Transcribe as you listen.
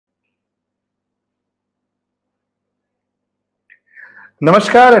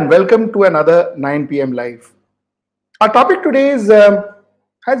Namaskar and welcome to another 9 p.m. live. Our topic today is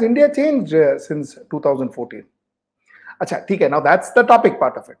has India changed since 2014? Acha, theek hai, now that's the topic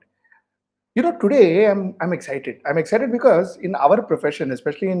part of it. Today I'm excited. I'm excited because in our profession,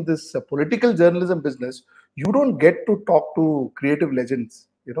 especially in this political journalism business, you don't get to talk to creative legends.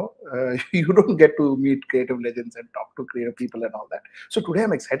 You don't get to meet creative legends and talk to creative people and all that. So today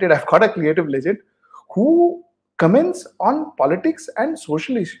I'm excited. I've got a creative legend who comments on politics and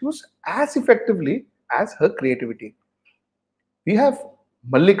social issues as effectively as her creativity. We have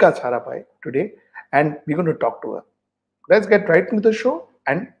Mallika Sarabhai today, and we're going to talk to her. Let's get right into the show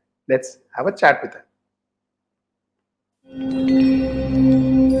and let's have a chat with her.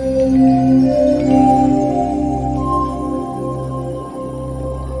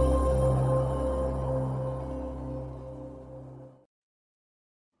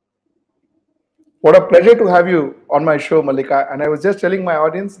 What a pleasure to have you on my show, Mallika. And I was just telling my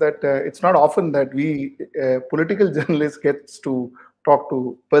audience that it's not often that we political journalists gets to talk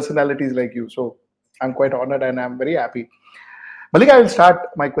to personalities like you. So I'm quite honored and I'm very happy. Mallika, I will start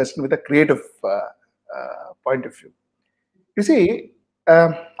my question with a creative point of view. You see,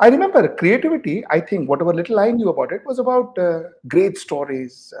 I remember creativity, I think whatever little I knew about it was about great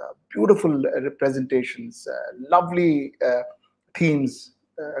stories, beautiful representations, lovely themes,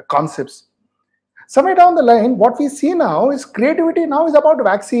 concepts. Somewhere down the line, what we see now is creativity now is about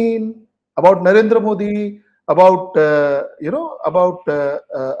vaccine, about Narendra Modi, about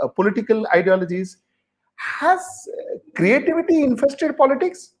political ideologies. Has creativity infested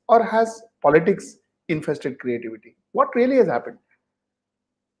politics, or has politics infested creativity? What really has happened?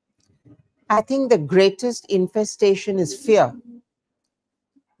 I think the greatest infestation is fear.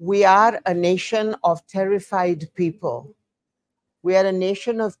 We are a nation of terrified people. We are a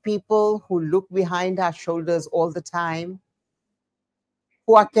nation of people who look behind our shoulders all the time,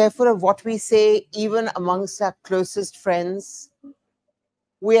 who are careful of what we say, even amongst our closest friends.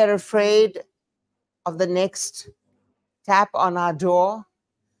 We are afraid of the next tap on our door.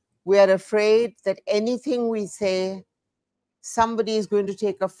 We are afraid that anything we say, somebody is going to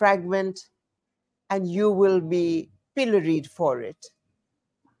take a fragment and you will be pilloried for it.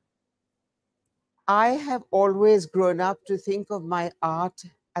 I have always grown up to think of my art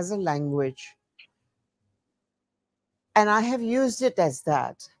as a language. And I have used it as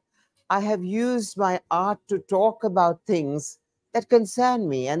that. I have used my art to talk about things that concern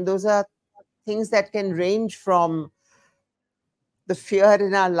me. And those are things that can range from the fear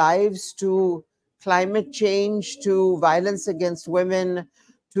in our lives to climate change, to violence against women,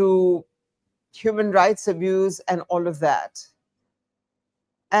 to human rights abuse, and all of that.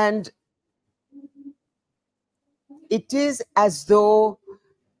 And it is as though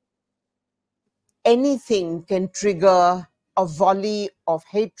anything can trigger a volley of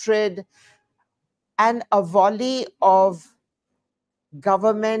hatred and a volley of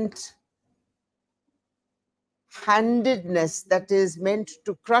government handedness that is meant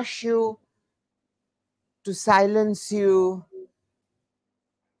to crush you, to silence you.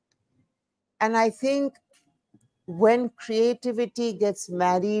 And I think when creativity gets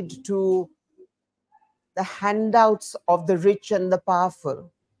married to the handouts of the rich and the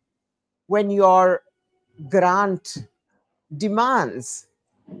powerful, when your grant demands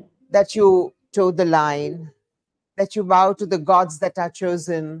that you toe the line, that you bow to the gods that are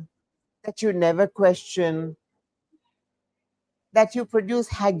chosen, that you never question, that you produce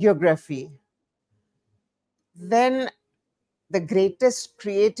hagiography, then the greatest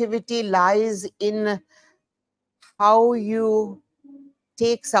creativity lies in how you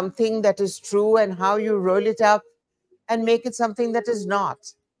take something that is true and how you roll it up and make it something that is not.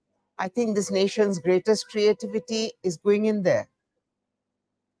 I think this nation's greatest creativity is going in there.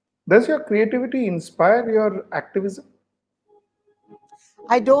 Does your creativity inspire your activism?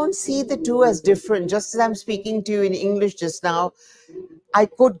 I don't see the two as different. Just as I'm speaking to you in English just now, I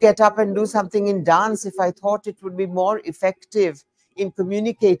could get up and do something in dance if I thought it would be more effective in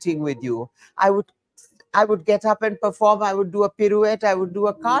communicating with you. I would get up and perform. I would do a pirouette. I would do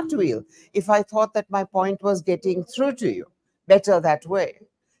a cartwheel if I thought that my point was getting through to you better that way.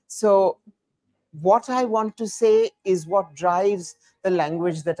 So what I want to say is what drives the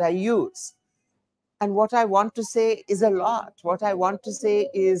language that I use. And what I want to say is a lot. What I want to say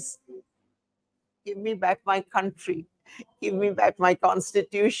is, give me back my country, give me back my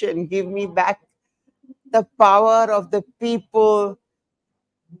constitution, give me back the power of the people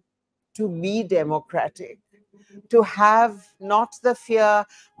to be democratic, to have not the fear,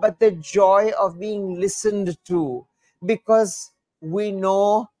 but the joy of being listened to, because we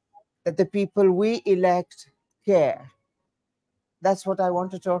know that the people we elect care. That's what I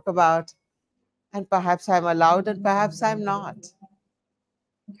want to talk about. And perhaps I'm allowed and perhaps I'm not.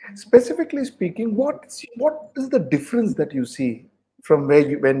 Specifically speaking, what is the difference that you see from where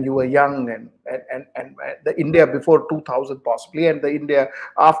you, when you were young, and the India before 2000 possibly, and the India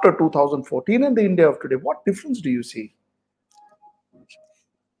after 2014, and the India of today? What difference do you see?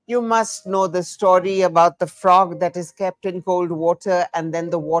 You must know the story about the frog that is kept in cold water and then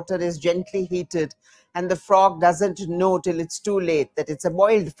the water is gently heated and the frog doesn't know till it's too late that it's a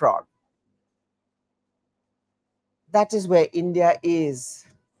boiled frog. That is where India is.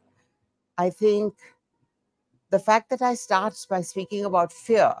 I think the fact that I start by speaking about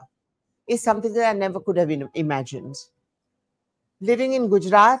fear is something that I never could have imagined. Living in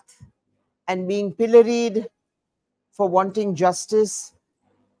Gujarat and being pilloried for wanting justice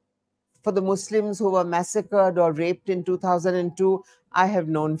for the Muslims who were massacred or raped in 2002, I have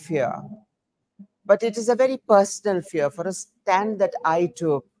known fear. But it is a very personal fear for a stand that I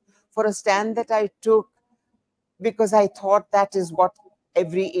took, because I thought that is what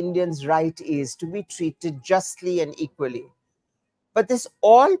every Indian's right is, to be treated justly and equally. But this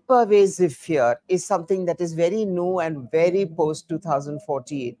all-pervasive fear is something that is very new and very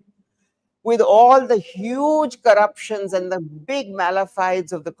post-2014. With all the huge corruptions and the big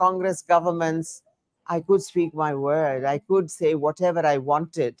malefides of the Congress governments, I could speak my word. I could say whatever I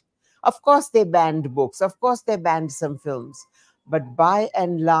wanted. Of course, they banned books. Of course, they banned some films. But by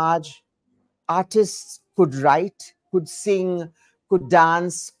and large, artists could write, could sing, could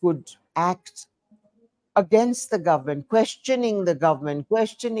dance, could act against the government, questioning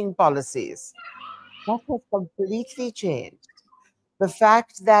policies. That has completely changed. The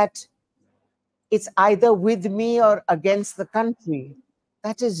fact that it's either with me or against the country,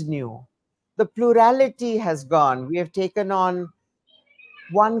 that is new. The plurality has gone. We have taken on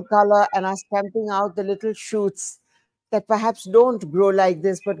one color and are stamping out the little shoots that perhaps don't grow like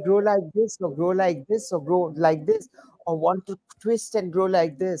this, but grow like this, or grow like this, or grow like this, or want to twist and grow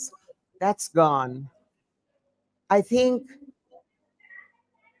like this. That's gone. I think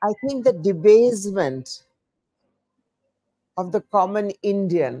the debasement of the common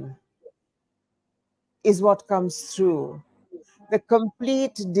Indian is what comes through. The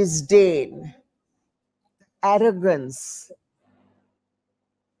complete disdain, arrogance,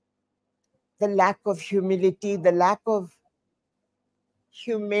 the lack of humility, the lack of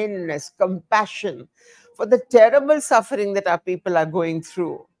humaneness, compassion for the terrible suffering that our people are going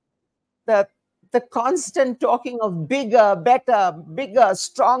through. The, the constant talking of bigger, better, bigger,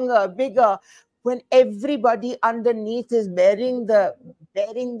 stronger, bigger, when everybody underneath is bearing the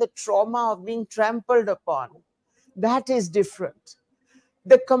trauma of being trampled upon. That is different.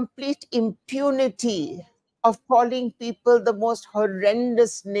 The complete impunity of calling people the most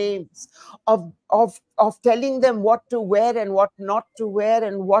horrendous names, of telling them what to wear and what not to wear,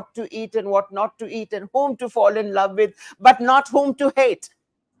 and what to eat and what not to eat, and whom to fall in love with, but not whom to hate.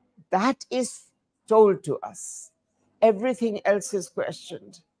 That is told to us. Everything else is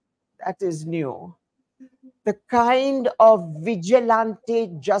questioned. That is new. The kind of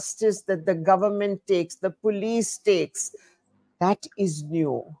vigilante justice that the government takes, the police takes, that is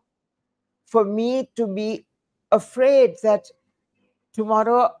new. For me to be afraid that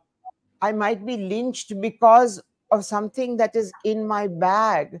tomorrow I might be lynched because of something that is in my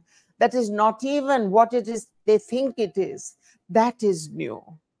bag, that is not even what it is they think it is, that is new.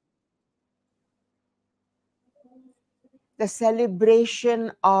 The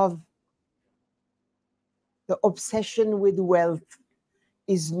celebration of the obsession with wealth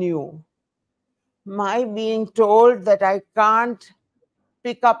is new. My being told that I can't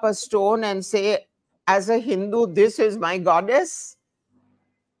pick up a stone and say, as a Hindu, this is my goddess,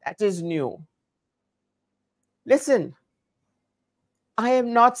 that is new. Listen, I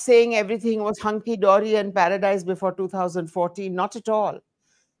am not saying everything was hunky-dory and paradise before 2014, not at all.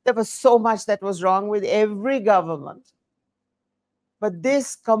 There was so much that was wrong with every government. But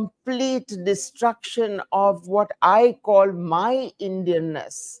this complete destruction of what I call my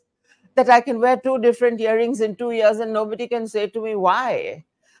Indianness, that I can wear 2 different earrings in 2 years and nobody can say to me why,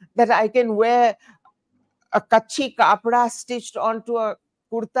 that I can wear a kachi kapda stitched onto a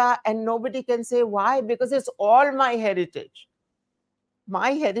kurta and nobody can say why, because it's all my heritage.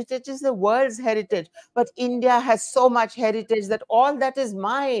 My heritage is the world's heritage, but India has so much heritage that all that is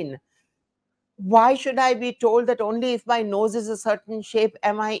mine. Why should I be told that only if my nose is a certain shape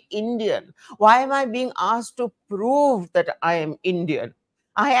am I Indian? Why am I being asked to prove that I am Indian?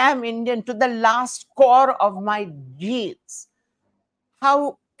 I am Indian to the last core of my genes.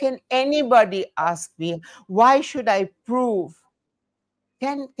 How can anybody ask me, why should I prove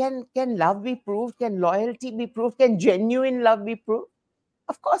Can love be proved? Can loyalty be proved? Can genuine love be proved?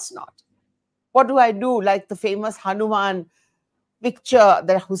 Of course not. What do I do? Like the famous Hanuman picture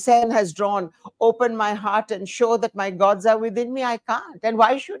that Hussein has drawn, open my heart and show that my gods are within me? I can't. And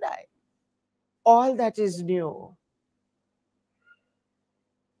why should I? All that is new.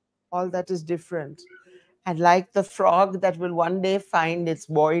 All that is different. And like the frog that will one day find it's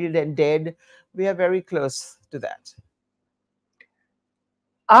boiled and dead, we are very close to that.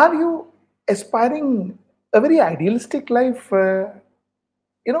 Are you aspiring a very idealistic life? A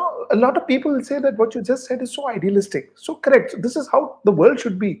lot of people say that what you just said is so idealistic, so correct. This is how the world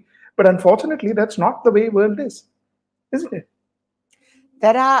should be. But unfortunately, that's not the way the world is, isn't it?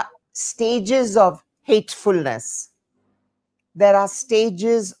 There are stages of hatefulness. There are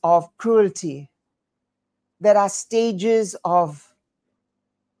stages of cruelty. There are stages of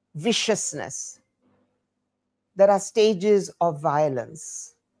viciousness. There are stages of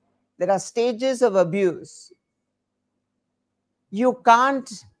violence. There are stages of abuse. You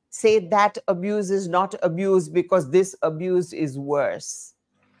can't say that abuse is not abuse because this abuse is worse.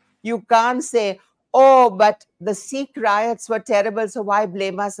 You can't say, oh, but the Sikh riots were terrible, so why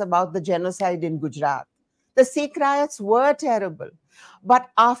blame us about the genocide in Gujarat? The Sikh riots were terrible. But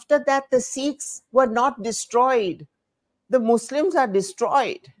after that, the Sikhs were not destroyed. The Muslims are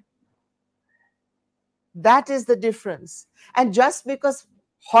destroyed. That is the difference. And just because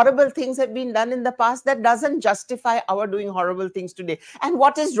horrible things have been done in the past, that doesn't justify our doing horrible things today. And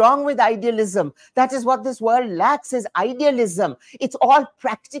what is wrong with idealism? That is what this world lacks, is idealism. It's all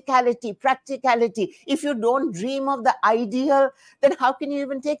practicality, practicality. If you don't dream of the ideal, then how can you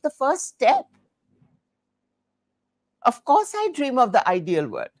even take the first step? Of course, I dream of the ideal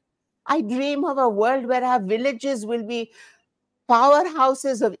world. I dream of a world where our villages will be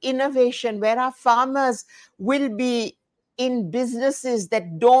powerhouses of innovation, where our farmers will be in businesses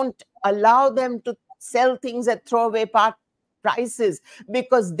that don't allow them to sell things at throwaway prices,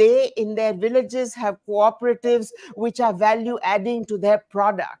 because they in their villages have cooperatives which are value adding to their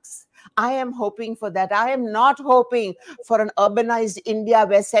products. I am hoping for that. I am not hoping for an urbanized India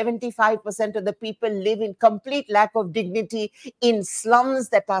where 75% of the people live in complete lack of dignity, in slums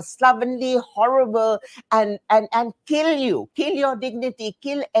that are slovenly, horrible, and kill your dignity,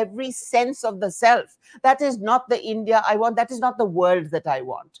 kill every sense of the self. That is not the India I want. That is not the world that I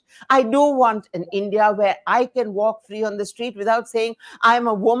want. I do want an India where I can walk free on the street without saying, I'm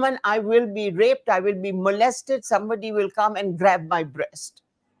a woman, I will be raped, I will be molested, somebody will come and grab my breast.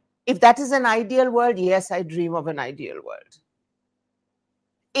 If that is an ideal world, yes, I dream of an ideal world.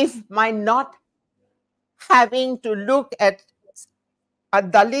 If my not having to look at a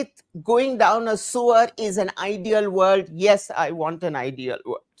Dalit going down a sewer is an ideal world, yes, I want an ideal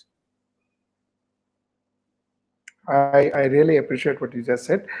world. I really appreciate what you just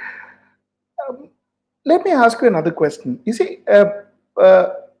said. Let me ask you another question. You see,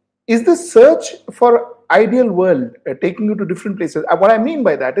 is the search for ideal world taking you to different places? What I mean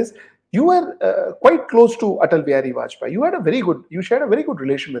by that is, you were quite close to Atal Bihari Vajpayee. You shared a very good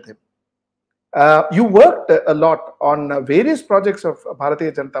relation with him. You worked a lot on various projects of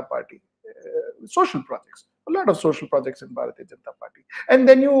Bharatiya Janata Party, social projects, a lot of social projects in Bharatiya Janata Party, and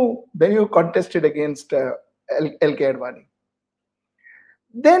then you contested against L.K. Advani.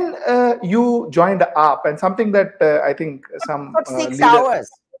 Then you joined AAP, and something that I think some for 6 hours.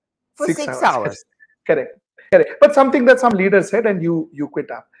 For 6 hours. Correct. But something that some leaders said, and you quit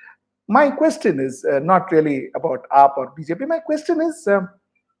AAP. My question is not really about AAP or BJP. My question is,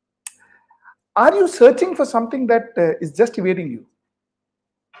 are you searching for something that is just evading you?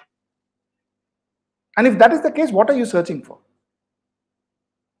 And if that is the case, what are you searching for?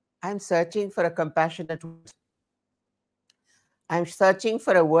 I'm searching for a compassionate world. I'm searching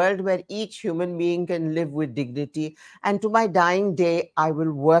for a world where each human being can live with dignity. And to my dying day, I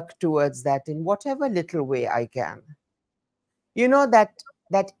will work towards that in whatever little way I can. You know, that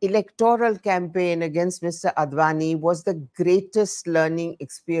electoral campaign against Mr. Advani was the greatest learning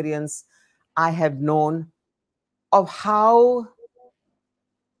experience I have known of how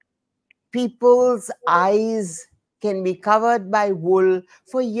people's eyes can be covered by wool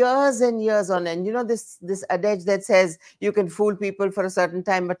for years and years on end. You know, this adage that says you can fool people for a certain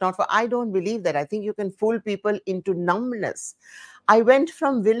time, but not for... I don't believe that. I think you can fool people into numbness. I went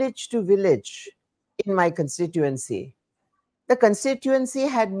from village to village in my constituency. The constituency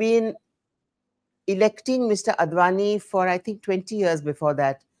had been electing Mr. Advani for, I think, 20 years before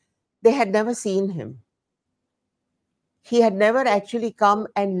that. They had never seen him. He had never actually come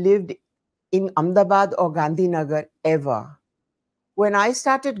and lived in Ahmedabad or Gandhinagar ever. When I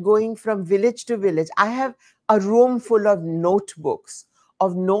started going from village to village, I have a room full of notebooks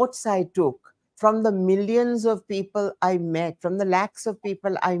of notes I took from the millions of people I met, from the lakhs of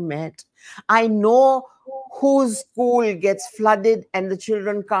people I met. I know whose school gets flooded and the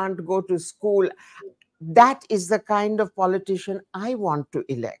children can't go to school. That is the kind of politician I want to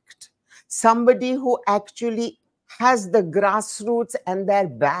elect. Somebody who actually has the grassroots and their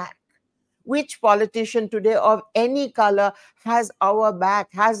back. Which politician today of any color has our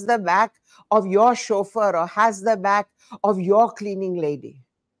back, has the back of your chauffeur, or has the back of your cleaning lady?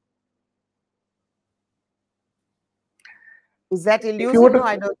 Is that If you were elusive? No, to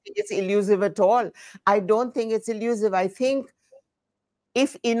I don't think it's elusive at all. I don't think it's elusive. I think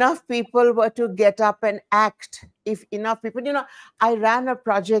if enough people were to get up and act, if enough people, I ran a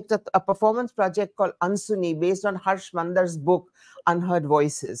project, a performance project called Ansuni, based on Harsh Mandar's book, Unheard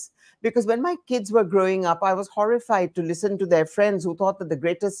Voices. Because when my kids were growing up, I was horrified to listen to their friends who thought that the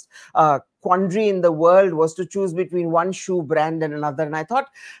greatest quandary in the world was to choose between one shoe brand and another. And I thought,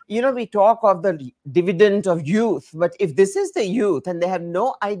 we talk of the dividend of youth, but if this is the youth and they have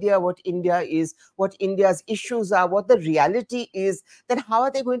no idea what India is, what India's issues are, what the reality is, then how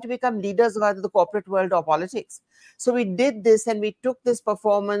are they going to become leaders of either the corporate world or politics? So we did this, and we took this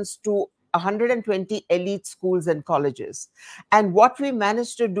performance to 120 elite schools and colleges. And what we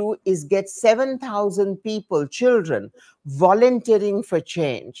managed to do is get 7,000 people, children, volunteering for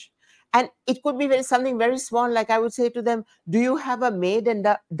change. And it could be something very small, like I would say to them, do you have a maid, and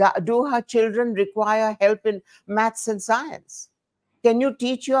do her children require help in maths and science? Can you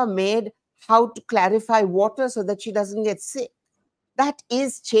teach your maid how to clarify water so that she doesn't get sick? That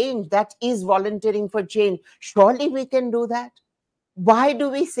is change. That is volunteering for change. Surely we can do that. Why do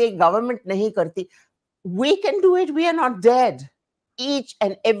we say government nahi karti? We can do it. We are not dead. Each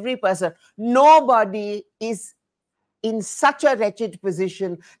and every person. Nobody is in such a wretched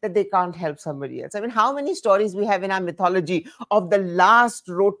position that they can't help somebody else. I mean, how many stories we have in our mythology of the last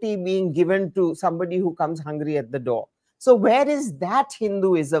roti being given to somebody who comes hungry at the door? So where is that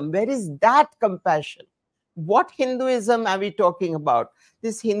Hinduism? Where is that compassion? What Hinduism are we talking about?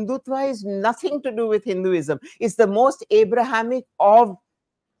 This Hindutva is nothing to do with Hinduism. It's the most Abrahamic of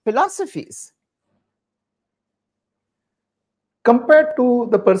philosophies. Compared to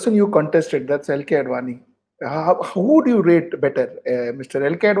the person you contested, that's L.K. Advani, who would you rate better, Mr.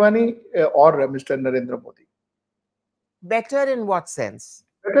 L.K. Advani or Mr. Narendra Modi? Better in what sense?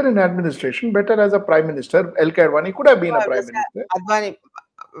 Better in administration, better as a prime minister. L.K. Advani could have been a prime minister. Advani,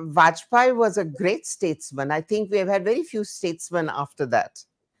 Vajpayee was a great statesman. I think we have had very few statesmen after that.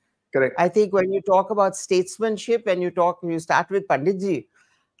 Correct. I think when you talk about statesmanship, when you start with Panditji,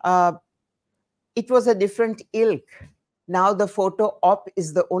 it was a different ilk. Now the photo op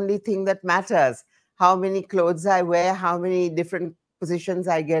is the only thing that matters. How many clothes I wear, how many different positions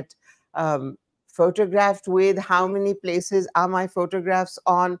I get photographed with, how many places are my photographs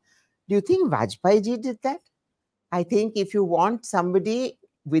on. Do you think Vajpayee ji did that? I think if you want somebody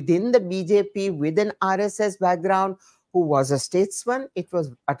within the BJP, with an RSS background, who was a statesman, it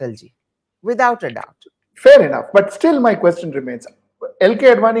was Atalji, without a doubt. Fair enough. But still my question remains.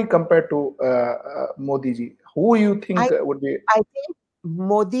 L.K. Advani compared to Modi ji, who you think would be? I think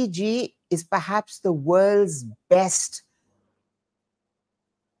Modi ji is perhaps the world's best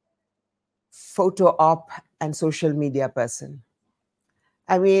photo op and social media person.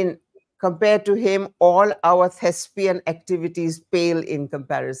 I mean, compared to him, all our thespian activities pale in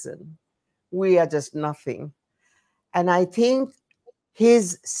comparison. We are just nothing. And I think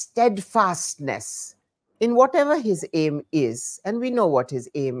his steadfastness in whatever his aim is, and we know what his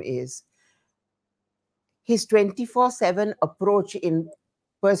aim is, his 24/7 approach in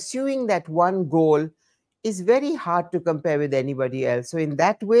pursuing that one goal is very hard to compare with anybody else. So in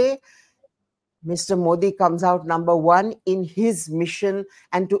that way, Mr. Modi comes out number one in his mission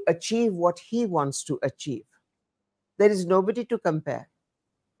and to achieve what he wants to achieve. There is nobody to compare.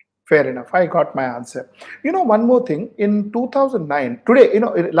 Fair enough. I got my answer. One more thing. In 2009, today,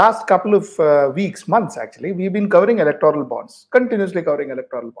 last couple of weeks, months actually, we've been covering electoral bonds, continuously covering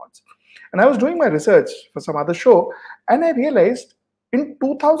electoral bonds. And I was doing my research for some other show, and I realized in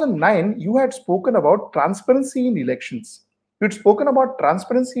 2009, you had spoken about transparency in elections. You'd spoken about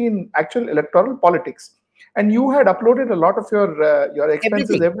transparency in actual electoral politics. And you had uploaded a lot of your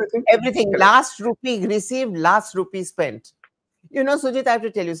expenses, everything. Everything. Last rupee received, last rupee spent. Sujit, I have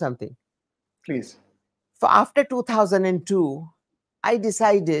to tell you something. Please. For after 2002, I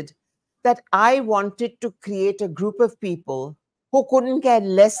decided that I wanted to create a group of people who couldn't care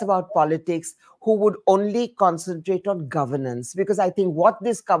less about politics, who would only concentrate on governance. Because I think what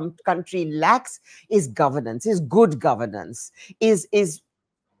this country lacks is governance, is good governance, is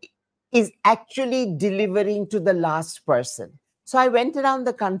actually delivering to the last person. So I went around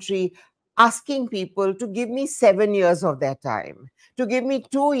the country asking people to give me 7 years of their time, to give me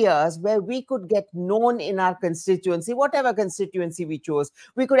 2 years where we could get known in our constituency, whatever constituency we chose.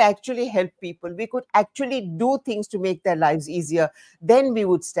 We could actually help people. We could actually do things to make their lives easier. Then we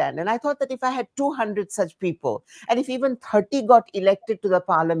would stand. And I thought that if I had 200 such people, and if even 30 got elected to the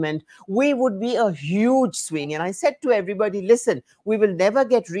parliament, we would be a huge swing. And I said to everybody, listen, we will never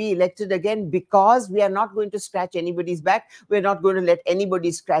get re-elected again because we are not going to scratch anybody's back. We're not going to let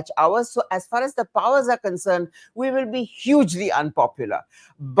anybody scratch ours. So as far as the powers are concerned, we will be hugely unpopular.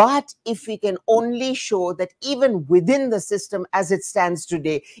 But if we can only show that even within the system as it stands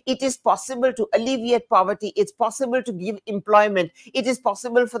today, it is possible to alleviate poverty, it's possible to give employment, it is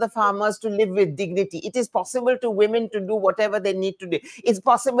possible for the farmers to live with dignity, it is possible to women to do whatever they need to do, it's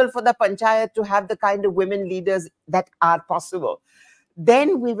possible for the panchayat to have the kind of women leaders that are possible,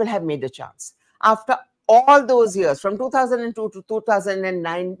 then we will have made a chance. After all those years, from 2002 to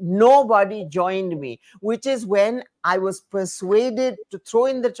 2009, nobody joined me, which is when I was persuaded to throw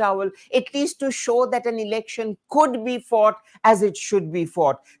in the towel, at least to show that an election could be fought as it should be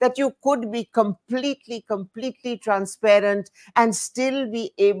fought, that you could be completely transparent and still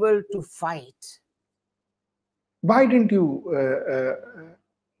be able to fight. Why didn't you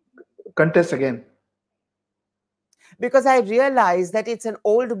contest again? Because I realized that it's an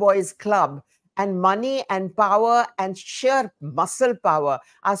old boys club, and money and power and sheer muscle power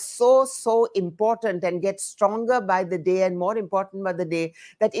are so important and get stronger by the day and more important by the day,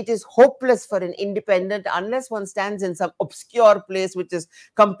 that it is hopeless for an independent unless one stands in some obscure place which is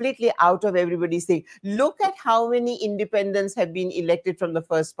completely out of everybody's thing. Look at how many independents have been elected from the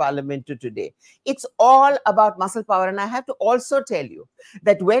first parliament to today. It's all about muscle power. And I have to also tell you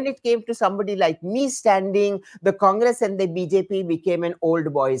that when it came to somebody like me standing, the Congress and the BJP became an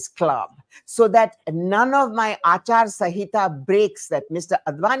old boys club. So that none of my Achar Sahita breaks that Mr.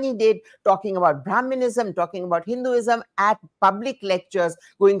 Advani did, talking about Brahminism, talking about Hinduism at public lectures,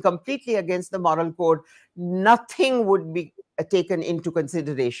 going completely against the moral code, nothing would be taken into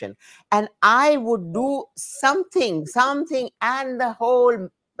consideration. And I would do something, and the whole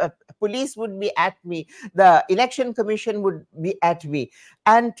police would be at me, the election commission would be at me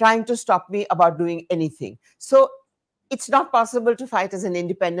and trying to stop me about doing anything. So it's not possible to fight as an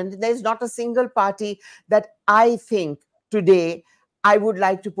independent. There's not a single party that I think today I would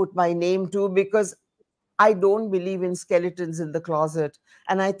like to put my name to, because I don't believe in skeletons in the closet.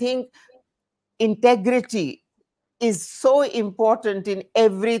 And I think integrity is so important in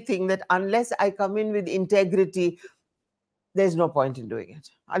everything that unless I come in with integrity, there's no point in doing it.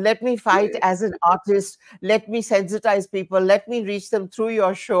 Let me fight as an artist. Let me sensitize people. Let me reach them through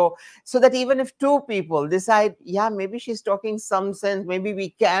your show, so that even if two people decide, yeah, maybe she's talking some sense, maybe we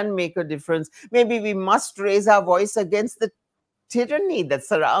can make a difference, maybe we must raise our voice against the tyranny that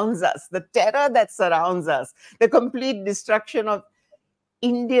surrounds us, the terror that surrounds us, the complete destruction of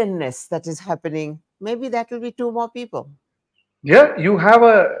Indianness that is happening, maybe that will be two more people. Yeah, you have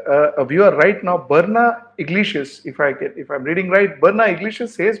a viewer right now, Berna Iglesias. If I'm reading right, Berna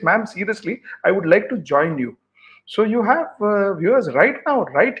Iglesias says, "Ma'am, seriously, I would like to join you." So you have viewers right now,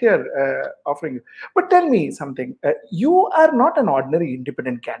 right here, offering you. But tell me something. You are not an ordinary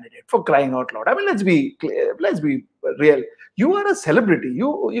independent candidate, for crying out loud. I mean, let's be clear, let's be real. You are a celebrity.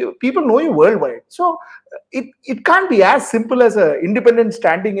 You people know you worldwide. So it can't be as simple as a independent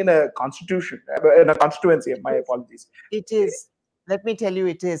standing in a constitution, in a constituency. My apologies. It is. Let me tell you,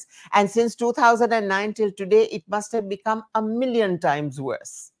 it is. And since 2009 till today, it must have become a million times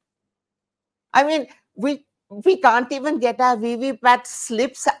worse. I mean, we can't even get our VVPAT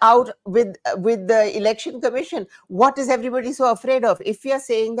slips out with the election commission. What is everybody so afraid of? If we are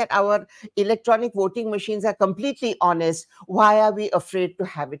saying that our electronic voting machines are completely honest, why are we afraid to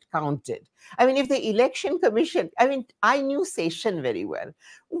have it counted? I mean, if the election commission, I mean, I knew Session very well.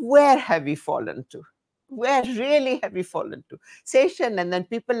 Where have we fallen to? Where really have we fallen to? Session, and then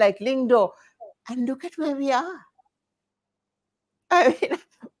people like Lingdo, and look at where we are. I mean,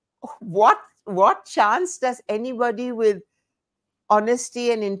 what chance does anybody with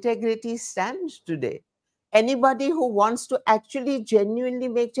honesty and integrity stand today? Anybody who wants to actually genuinely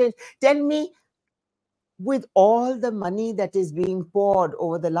make change? Tell me, with all the money that is being poured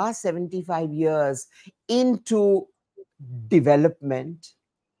over the last 75 years into development,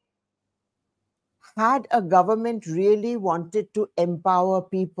 had a government really wanted to empower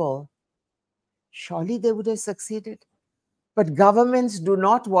people, surely they would have succeeded. But governments do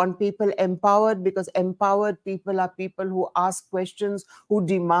not want people empowered, because empowered people are people who ask questions, who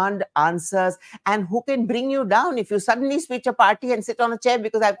demand answers, and who can bring you down if you suddenly switch a party and sit on a chair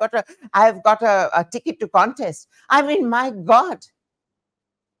because I've got a ticket to contest. I mean, my God,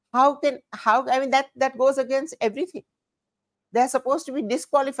 I mean, that goes against everything. They're supposed to be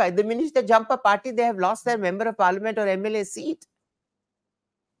disqualified. The minute they jump a party, they have lost their member of parliament or MLA seat.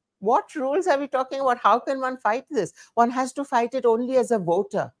 What rules are we talking about? How can one fight this? One has to fight it only as a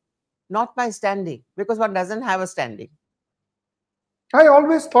voter, not by standing, because one doesn't have a standing. I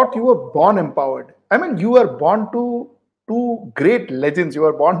always thought you were born empowered. I mean, you were born to two great legends. You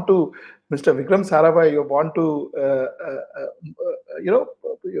were born to Mr. Vikram Sarabhai. You were born to,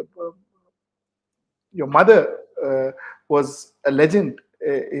 your mother was a legend,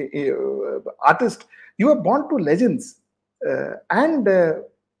 artist. You were born to legends. And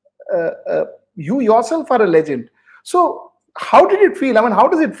you yourself are a legend. So how did it feel? I mean, how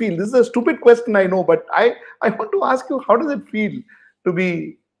does it feel? This is a stupid question, I know, but I want to ask you, how does it feel to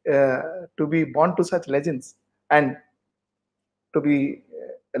be born to such legends and to be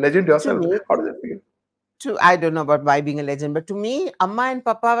a legend yourself? How does it feel? I don't know about my being a legend, but to me, Amma and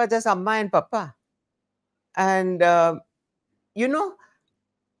Papa were just Amma and Papa. And, you know,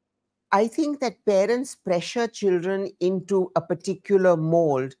 I think that parents pressure children into a particular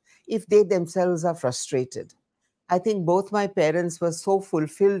mold if they themselves are frustrated. I think both my parents were so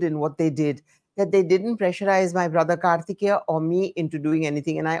fulfilled in what they did that they didn't pressurize my brother Kartikeya or me into doing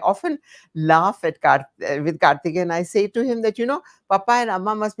anything. And I often laugh at with Kartikeya, and I say to him that, you know, Papa and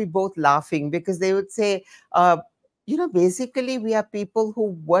Amma must be both laughing, because they would say, you know, basically we are people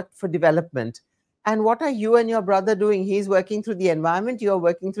who work for development. And what are you and your brother doing? He's working through the environment, you are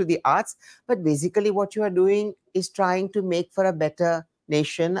working through the arts. But basically what you are doing is trying to make for a better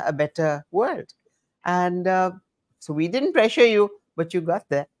nation, a better world. And so we didn't pressure you, but you got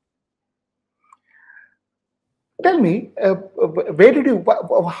there. Tell me, where did you,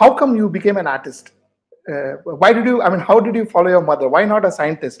 how come you became an artist? Why did you, I mean, how did you follow your mother? Why not a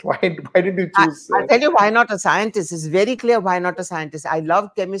scientist? Why did you choose? I'll tell you why not a scientist. It's very clear why not a scientist. I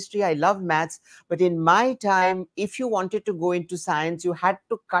love chemistry, I love maths, but in my time, if you wanted to go into science, you had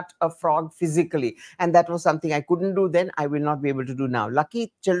to cut a frog physically. And that was something I couldn't do then, I will not be able to do now.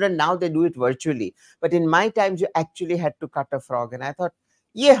 Lucky children, now they do it virtually. But in my times, you actually had to cut a frog. And I thought,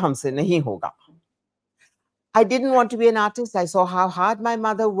 ye humse nahi hoga. I didn't want to be an artist. I saw how hard my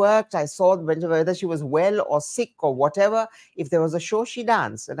mother worked. I saw whether she was well or sick or whatever. If there was a show, she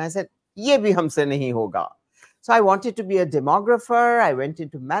danced. And I said, ye bhi humse nahi hoga. So I wanted to be a demographer. I went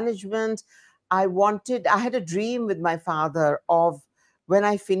into management. I had a dream with my father of when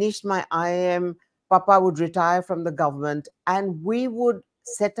I finished my IIM, Papa would retire from the government and we would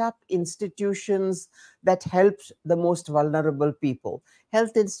set up institutions that helped the most vulnerable people.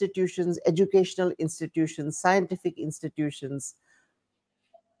 Health institutions, educational institutions, scientific institutions.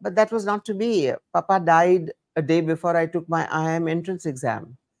 But that was not to be. Papa died a day before I took my IIM entrance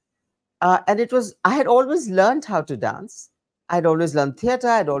exam. And I had always learned how to dance. I'd always learned theater,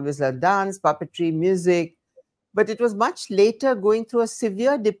 I'd always learned dance, puppetry, music. But it was much later, going through a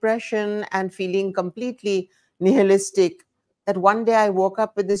severe depression and feeling completely nihilistic, that one day I woke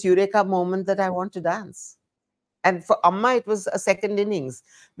up with this eureka moment that I want to dance. And for Amma, it was a second innings,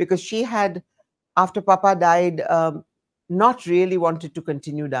 because she had, after Papa died, not really wanted to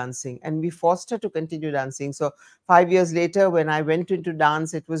continue dancing. And we forced her to continue dancing. So 5 years later, when I went into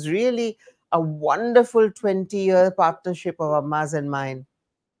dance, it was really a wonderful 20-year partnership of Amma's and mine.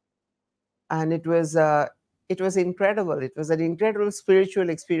 And it was incredible. It was an incredible spiritual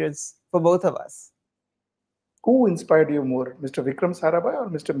experience for both of us. Who inspired you more, Mr. Vikram Sarabhai or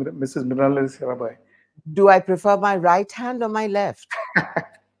Mrs. Mrinalini Sarabhai? Do I prefer my right hand or my left?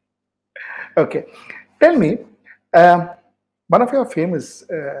 Okay. Tell me, one of your famous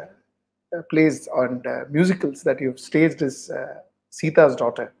plays on musicals that you've staged is Sita's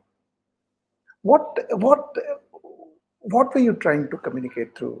Daughter. What were you trying to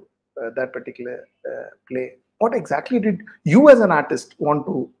communicate through that particular play? What exactly did you as an artist want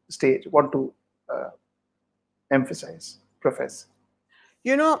to stage, want to emphasize, profess?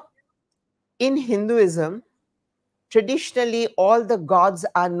 You know, in Hinduism, traditionally all the gods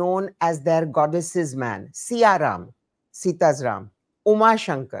are known as their goddesses man. Siya Ram, Sita's Ram, Uma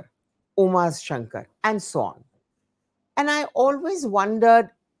Shankar, Uma's Shankar, and so on. And I always wondered,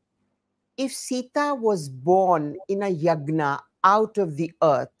 if Sita was born in a yagna out of the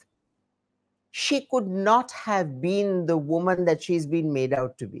earth, she could not have been the woman that she's been made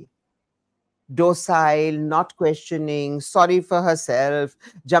out to be. Docile, not questioning, sorry for herself,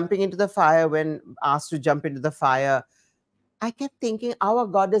 jumping into the fire when asked to jump into the fire. I kept thinking our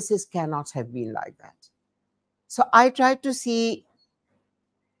goddesses cannot have been like that. So I tried to see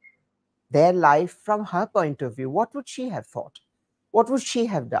their life from her point of view. What would she have thought? What would she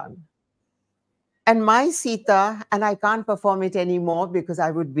have done? And my Sita, and I can't perform it anymore because I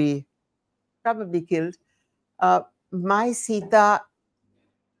would be probably killed. My Sita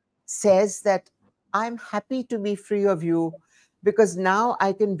says that I'm happy to be free of you because now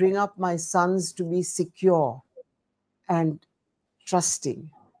I can bring up my sons to be secure and trusting.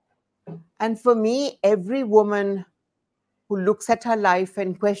 And for me, every woman who looks at her life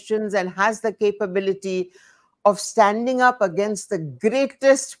and questions and has the capability of standing up against the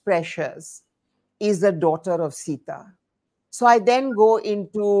greatest pressures is the daughter of Sita. So I then go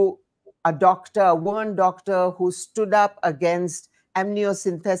into a doctor, a woman doctor who stood up against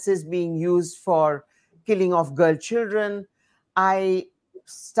amniocentesis being used for killing of girl children. I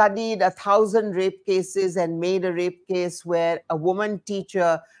studied 1,000 rape cases and made a rape case where a woman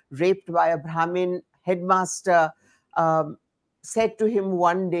teacher raped by a Brahmin headmaster said to him,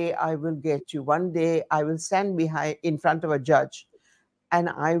 one day I will get you. One day I will stand behind in front of a judge and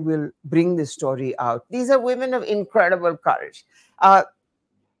I will bring this story out. These are women of incredible courage.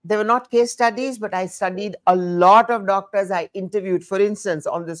 They were not case studies, but I studied a lot of doctors. I interviewed, for instance,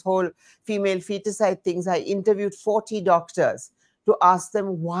 on this whole female feticide things, I interviewed 40 doctors to ask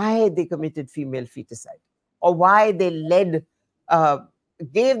them why they committed female feticide or why they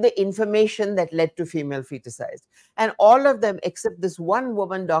gave the information that led to female feticide. And all of them, except this one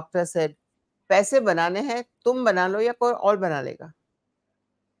woman doctor, said, "Paise banane hai, tum bana lo ya koi aur bana lega."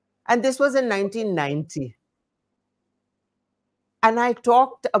 And this was in 1990. And I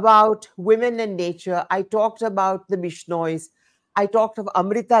talked about women and nature. I talked about the Bishnois. I talked of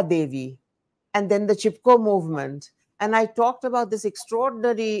Amrita Devi and then the Chipko movement. And I talked about this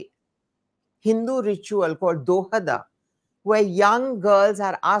extraordinary Hindu ritual called Dohada, where young girls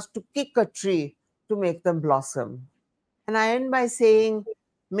are asked to kick a tree to make them blossom. And I end by saying,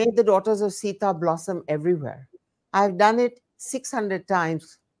 may the daughters of Sita blossom everywhere. I've done it 600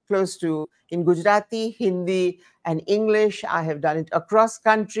 times, close to, in Gujarati, Hindi, and English. I have done it across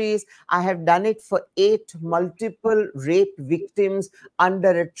countries. I have done it for 8 multiple rape victims under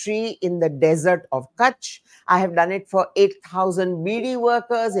a tree in the desert of Kutch. I have done it for 8,000 BD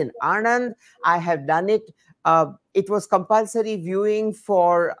workers in Anand. I have done it. It was compulsory viewing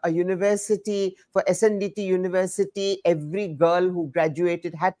for a university, for SNDT University. Every girl who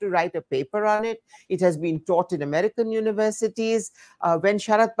graduated had to write a paper on it. It has been taught in American universities. When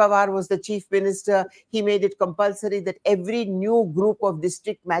Sharad Pawar was the chief minister, he made it compulsory that every new group of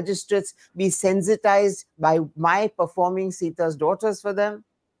district magistrates be sensitized by my performing Sita's daughters for them.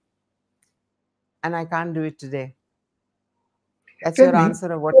 And I can't do it today. That's your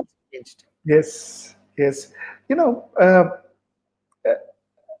answer of what has changed. Yes, yes. You know,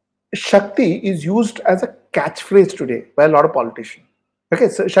 Shakti is used as a catchphrase today by a lot of politicians. Okay,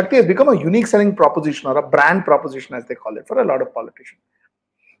 so Shakti has become a unique selling proposition or a brand proposition, as they call it, for a lot of politicians.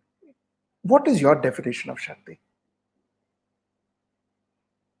 What is your definition of Shakti?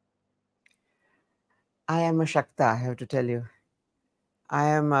 I am a Shakta, I have to tell you. I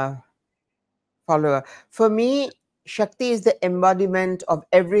am a follower. For me, Shakti is the embodiment of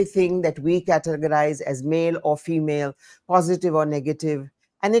everything that we categorize as male or female, positive or negative.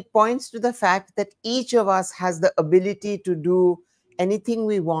 And it points to the fact that each of us has the ability to do anything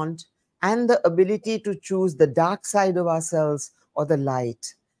we want and the ability to choose the dark side of ourselves or the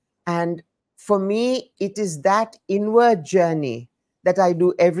light. And for me, it is that inward journey that I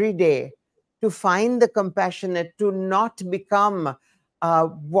do every day to find the compassionate, to not become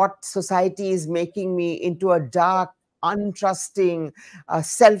what society is making me into a dark, untrusting,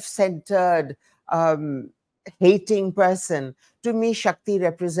 self-centered, hating person. To me, Shakti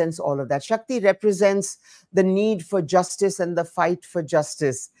represents all of that. Shakti represents the need for justice and the fight for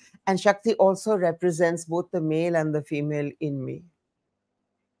justice. And Shakti also represents both the male and the female in me.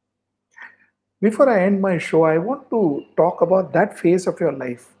 Before I end my show, I want to talk about that phase of your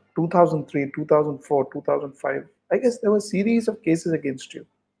life, 2003, 2004, 2005. I guess there were a series of cases against you.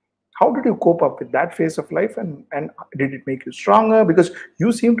 How did you cope up with that phase of life, and did it make you stronger? Because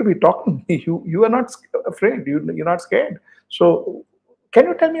you seem to be talking, you are not afraid, you're not scared. So can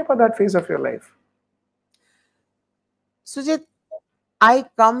you tell me about that phase of your life? Sujit, I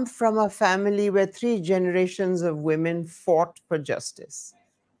come from a family where 3 generations of women fought for justice.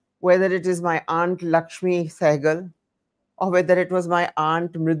 Whether it is my aunt Lakshmi Sehgal, or whether it was my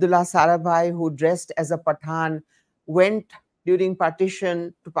aunt Mridula Sarabhai, who dressed as a Pathan, went during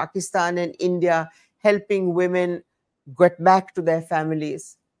partition to Pakistan and India, helping women get back to their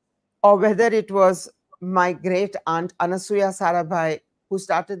families. Or whether it was my great aunt Anasuya Sarabhai, who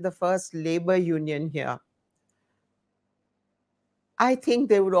started the first labor union here. I think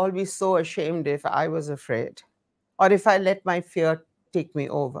they would all be so ashamed if I was afraid, or if I let my fear take me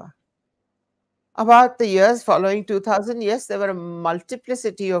over. About the years following 2000, yes, there were a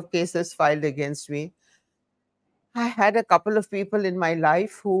multiplicity of cases filed against me. I had a couple of people in my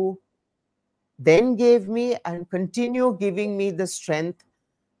life who then gave me and continue giving me the strength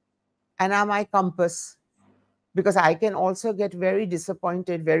and are my compass, because I can also get very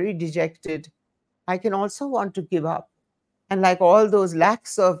disappointed, very dejected. I can also want to give up. And like all those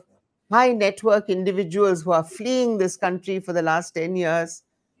lakhs of high network individuals who are fleeing this country for the last 10 years,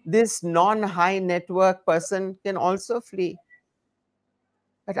 this non-high network person can also flee.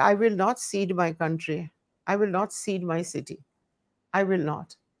 But I will not cede my country. I will not cede my city. I will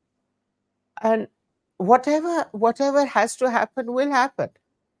not. And whatever has to happen will happen.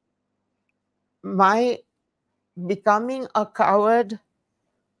 My becoming a coward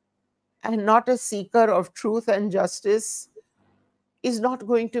and not a seeker of truth and justice is not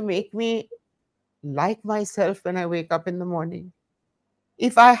going to make me like myself when I wake up in the morning.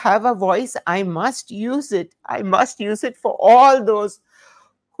 If I have a voice, I must use it. I must use it for all those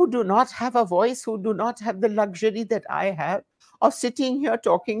who do not have a voice, who do not have the luxury that I have of sitting here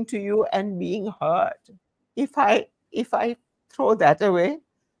talking to you and being heard. If I throw that away,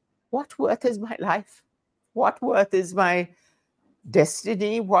 what worth is my life? What worth is my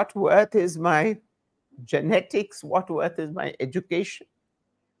destiny? What worth is my genetics? What worth is my education?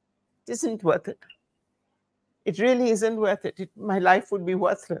 It isn't worth it. It really isn't worth it. My life would be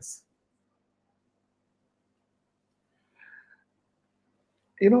worthless.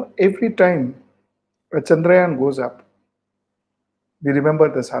 Every time a Chandrayaan goes up, we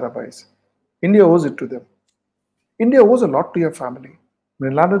remember the Sarabhais. India owes it to them. India owes a lot to your family.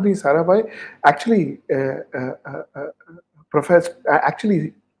 Mallika Sarabhai actually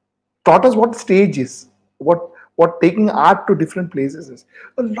actually taught us what stage is, what taking art to different places is.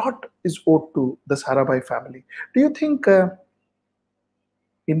 A lot is owed to the Sarabhai family. Do you think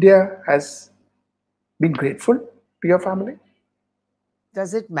India has been grateful to your family?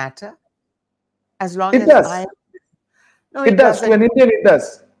 Does it matter? As long It as does. No, It it does. To doesn't. an Indian, it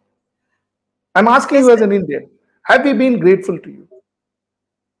does. I'm asking you as Listen, an Indian, have we been grateful to you?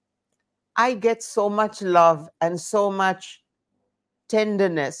 I get so much love and so much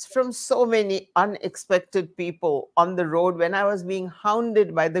tenderness from so many unexpected people on the road. When I was being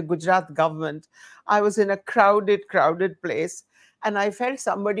hounded by the Gujarat government, I was in a crowded place, and I felt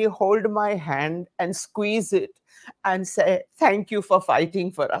somebody hold my hand and squeeze it and say, "Thank you for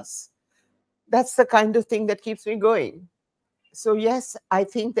fighting for us." That's the kind of thing that keeps me going. So, yes, I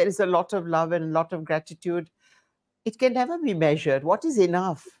think there is a lot of love and a lot of gratitude. It can never be measured. What is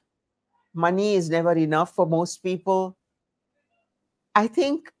enough? Money is never enough for most people. I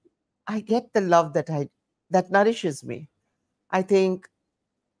think I get the love that nourishes me. I think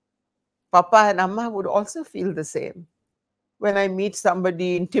Papa and Amma would also feel the same. When I meet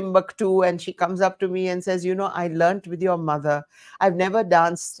somebody in Timbuktu and she comes up to me and says, I learnt with your mother. I've never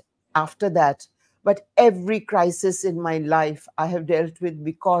danced after that. But every crisis in my life I have dealt with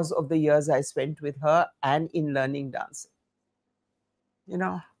because of the years I spent with her and in learning dancing.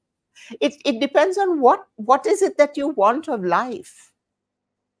 It depends on what is it that you want of life.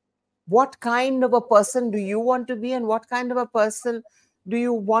 What kind of a person do you want to be, and what kind of a person do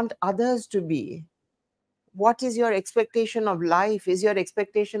you want others to be? What is your expectation of life? Is your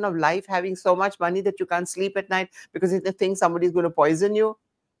expectation of life having so much money that you can't sleep at night because you think somebody's going to poison you?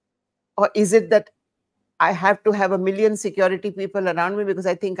 Or is it that I have to have 1 million security people around me because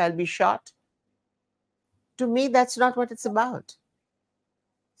I think I'll be shot? To me, that's not what it's about.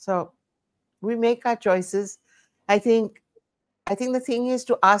 So we make our choices. I think the thing is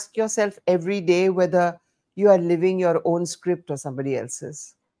to ask yourself every day whether you are living your own script or somebody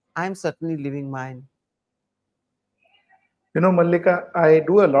else's. I'm certainly living mine. Mallika, I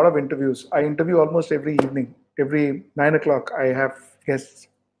do a lot of interviews. I interview almost every evening. Every 9 o'clock, I have guests.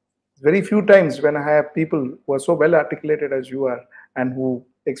 Very few times when I have people who are so well articulated as you are and who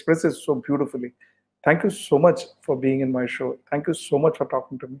expresses so beautifully. Thank you so much for being in my show. Thank you so much for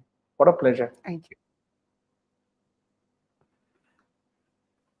talking to me. What a pleasure. Thank you.